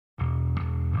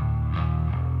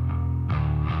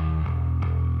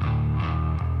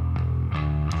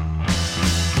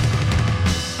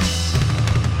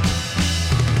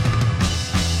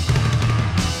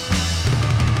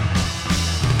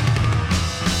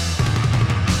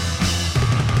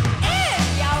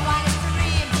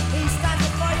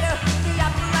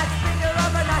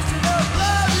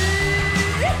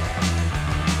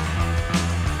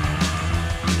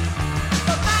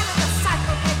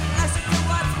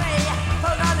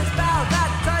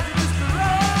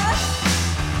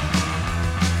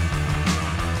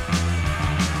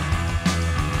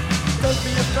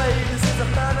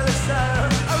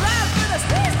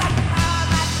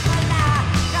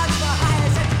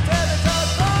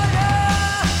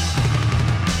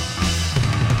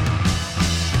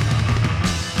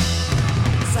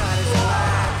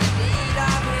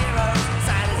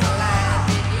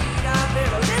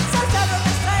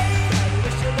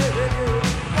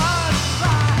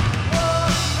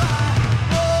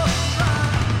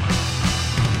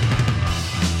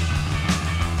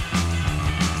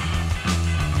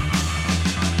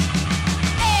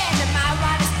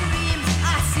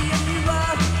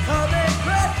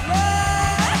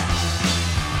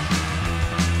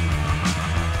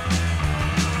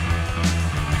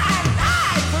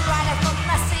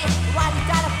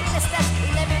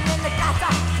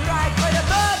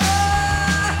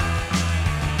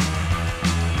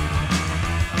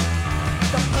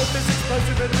is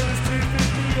explosive and it was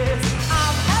 250 years.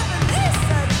 I'm having this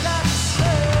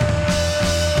seduction.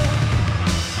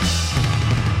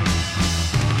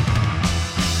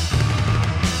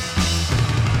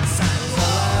 Sad is the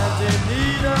land in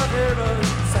need of heroes.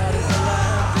 Sad is the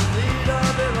land in need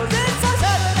of heroes. It's so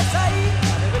sad to say,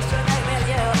 I wish that they will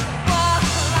you. Walk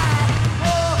the line,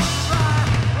 walk the line,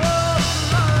 walk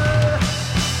the line.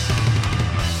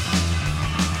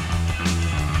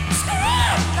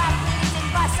 Scream the bleeding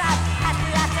bus up at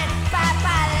Latin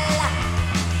Babel.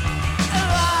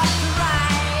 Walk the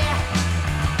line,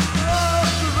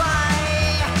 walk the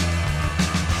line.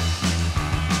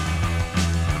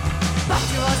 But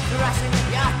you was crashing with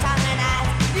your time.